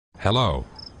Hello.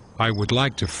 I would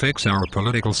like to fix our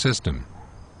political system.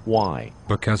 Why?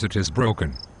 Because it is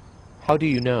broken. How do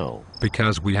you know?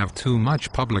 Because we have too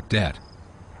much public debt.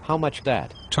 How much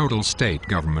debt? Total state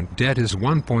government debt is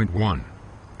 $1.1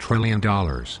 trillion.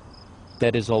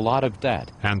 That is a lot of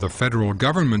debt. And the federal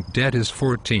government debt is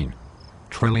 $14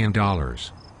 trillion.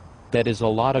 That is a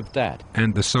lot of debt.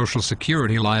 And the Social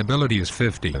Security liability is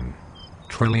 $15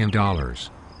 trillion.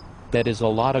 That is a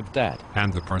lot of debt.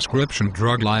 And the prescription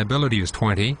drug liability is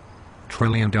 $20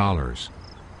 trillion.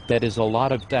 That is a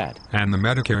lot of debt. And the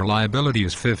Medicare liability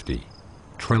is $50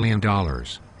 trillion.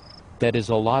 That is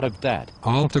a lot of debt.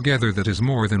 Altogether that is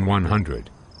more than $100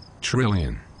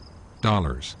 trillion.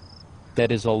 That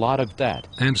is a lot of debt.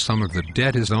 And some of the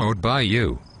debt is owed by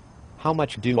you. How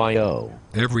much do I owe?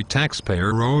 Every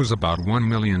taxpayer owes about $1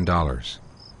 million.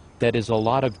 That is a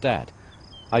lot of debt.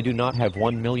 I do not have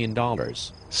 $1 million.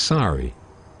 Sorry.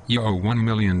 You owe $1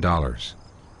 million.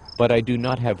 But I do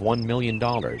not have $1 million.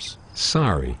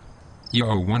 Sorry. You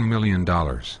owe $1 million.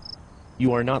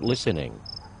 You are not listening.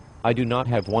 I do not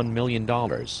have $1 million.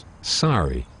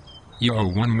 Sorry. You owe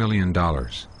 $1 million.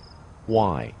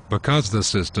 Why? Because the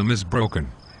system is broken.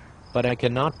 But I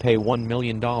cannot pay $1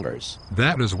 million.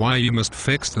 That is why you must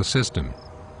fix the system.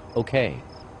 Okay.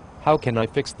 How can I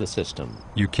fix the system?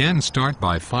 You can start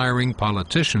by firing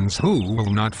politicians who will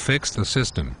not fix the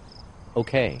system.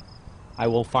 Okay. I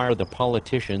will fire the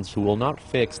politicians who will not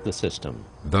fix the system.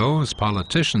 Those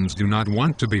politicians do not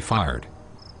want to be fired.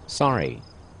 Sorry.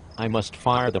 I must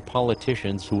fire the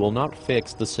politicians who will not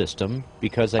fix the system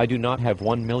because I do not have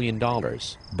 $1 million.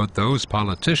 But those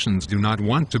politicians do not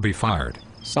want to be fired.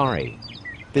 Sorry.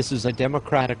 This is a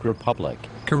democratic republic.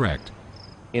 Correct.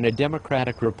 In a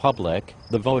democratic republic,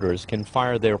 the voters can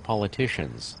fire their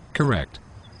politicians. Correct.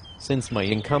 Since my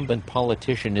incumbent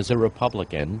politician is a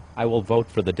Republican, I will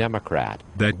vote for the Democrat.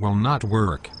 That will not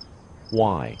work.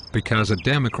 Why? Because a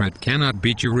Democrat cannot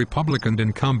beat your Republican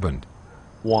incumbent.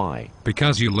 Why?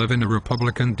 Because you live in a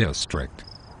Republican district.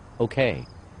 Okay.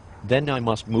 Then I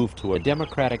must move to a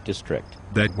Democratic district.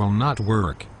 That will not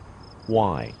work.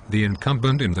 Why? The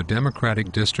incumbent in the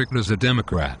Democratic district is a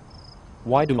Democrat.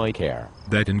 Why do I care?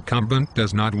 That incumbent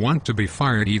does not want to be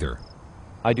fired either.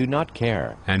 I do not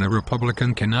care. And a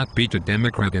Republican cannot beat a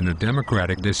Democrat in a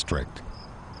Democratic district.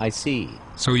 I see.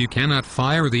 So you cannot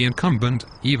fire the incumbent,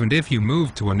 even if you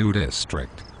move to a new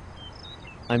district.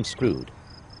 I'm screwed.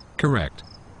 Correct.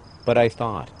 But I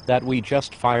thought that we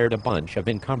just fired a bunch of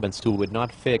incumbents who would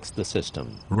not fix the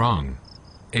system. Wrong.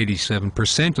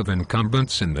 87% of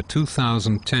incumbents in the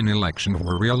 2010 election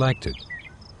were re-elected.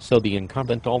 So the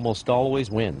incumbent almost always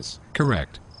wins.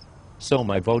 Correct. So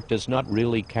my vote does not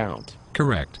really count.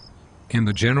 Correct. In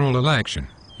the general election,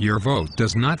 your vote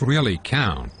does not really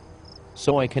count.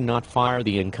 So I cannot fire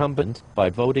the incumbent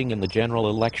by voting in the general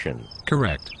election.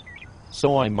 Correct.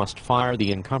 So I must fire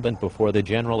the incumbent before the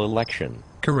general election.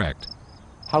 Correct.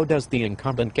 How does the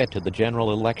incumbent get to the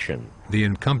general election? The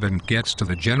incumbent gets to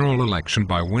the general election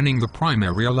by winning the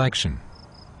primary election.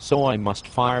 So I must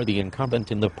fire the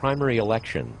incumbent in the primary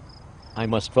election. I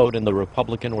must vote in the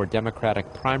Republican or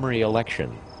Democratic primary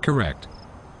election. Correct.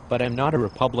 But I'm not a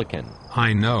Republican.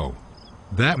 I know.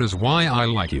 That is why I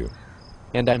like you.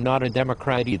 And I'm not a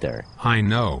Democrat either. I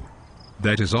know.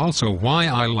 That is also why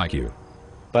I like you.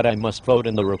 But I must vote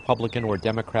in the Republican or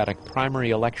Democratic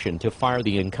primary election to fire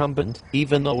the incumbent,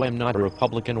 even though I'm not a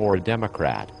Republican or a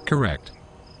Democrat. Correct.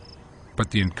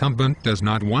 But the incumbent does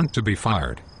not want to be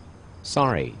fired.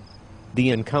 Sorry. The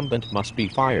incumbent must be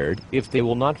fired if they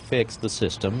will not fix the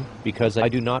system, because I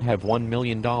do not have $1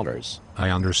 million. I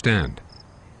understand.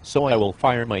 So I will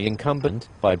fire my incumbent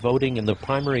by voting in the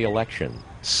primary election.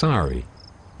 Sorry.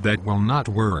 That will not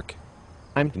work.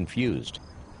 I'm confused.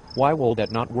 Why will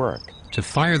that not work? To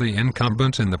fire the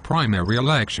incumbent in the primary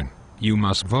election, you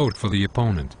must vote for the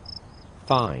opponent.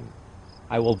 Fine.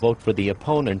 I will vote for the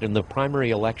opponent in the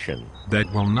primary election.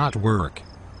 That will not work.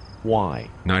 Why?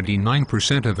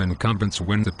 99% of incumbents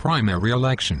win the primary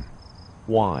election.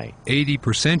 Why?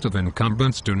 80% of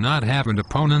incumbents do not have an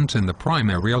opponent in the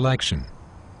primary election.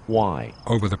 Why?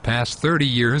 Over the past 30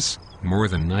 years, more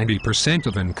than 90%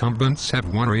 of incumbents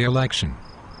have won re-election.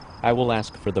 I will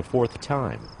ask for the fourth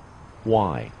time.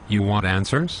 Why? You want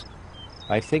answers?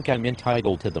 I think I'm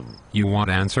entitled to them. You want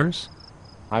answers?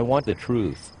 I want the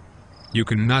truth. You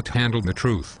cannot handle the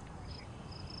truth.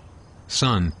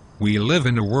 Son, we live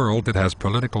in a world that has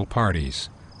political parties.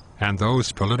 And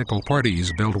those political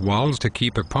parties build walls to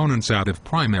keep opponents out of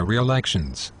primary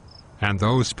elections. And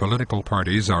those political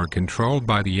parties are controlled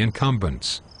by the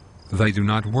incumbents. They do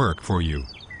not work for you.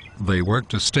 They work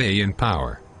to stay in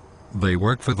power. They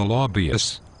work for the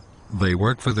lobbyists. They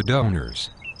work for the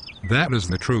donors. That is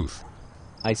the truth.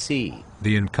 I see.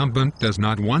 The incumbent does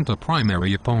not want a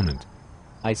primary opponent.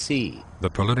 I see. The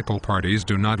political parties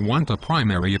do not want a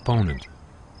primary opponent.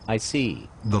 I see.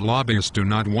 The lobbyists do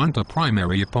not want a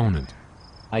primary opponent.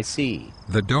 I see.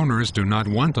 The donors do not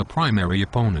want a primary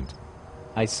opponent.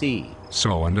 I see.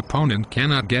 So an opponent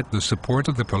cannot get the support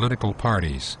of the political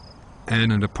parties.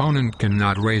 And an opponent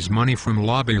cannot raise money from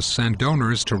lobbyists and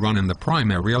donors to run in the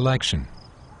primary election.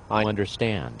 I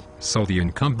understand. So the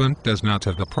incumbent does not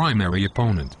have a primary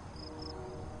opponent.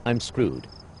 I'm screwed.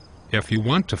 If you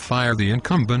want to fire the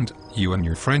incumbent, you and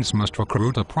your friends must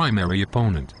recruit a primary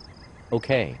opponent.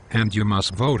 Okay. And you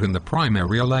must vote in the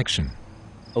primary election.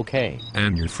 Okay.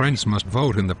 And your friends must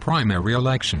vote in the primary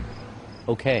election.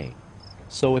 Okay.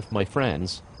 So if my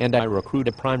friends and I recruit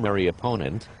a primary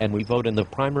opponent and we vote in the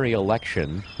primary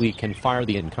election, we can fire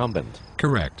the incumbent.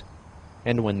 Correct.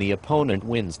 And when the opponent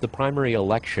wins the primary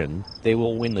election, they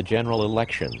will win the general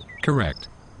election. Correct.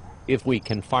 If we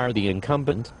can fire the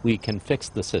incumbent, we can fix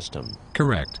the system.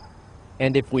 Correct.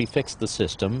 And if we fix the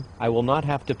system, I will not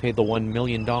have to pay the $1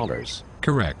 million.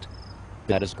 Correct.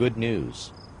 That is good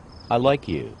news. I like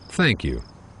you. Thank you.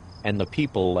 And the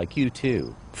people like you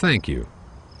too. Thank you.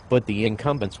 But the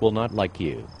incumbents will not like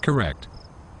you. Correct.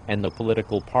 And the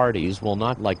political parties will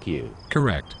not like you.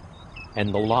 Correct.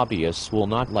 And the lobbyists will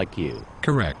not like you.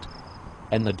 Correct.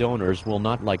 And the donors will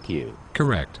not like you.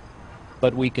 Correct.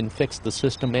 But we can fix the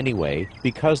system anyway,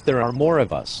 because there are more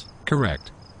of us.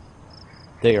 Correct.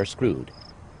 They are screwed.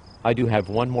 I do have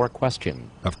one more question.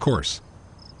 Of course.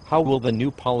 How will the new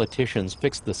politicians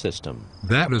fix the system?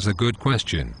 That is a good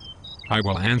question. I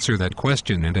will answer that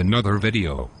question in another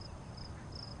video.